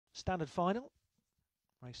Standard final.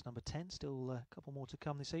 Race number 10. Still a couple more to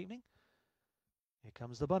come this evening. Here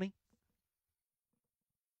comes the bunny.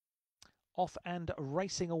 Off and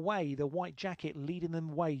racing away, the white jacket leading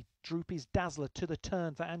them away. Droopys Dazzler to the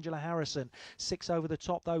turn for Angela Harrison. 6 over the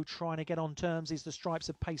top though, trying to get on terms is the stripes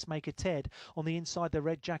of Pacemaker Ted. On the inside, the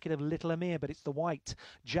red jacket of Little Amir, but it's the white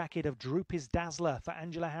jacket of Droopys Dazzler for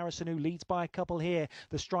Angela Harrison, who leads by a couple here.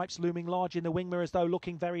 The stripes looming large in the wing mirrors though,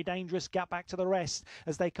 looking very dangerous. Gap back to the rest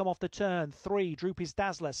as they come off the turn. 3, Droopys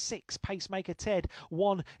Dazzler. 6, Pacemaker Ted.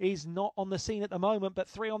 1 is not on the scene at the moment, but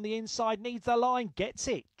 3 on the inside, needs the line, gets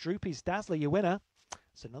it. Droopys Dazzler, your winner.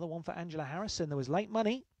 It's another one for Angela Harrison. There was late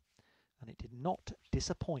money, and it did not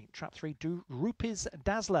disappoint. Trap 3, Droopys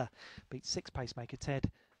Dazzler beats 6, Pacemaker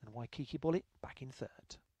Ted, and Waikiki Bullet back in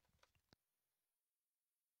third.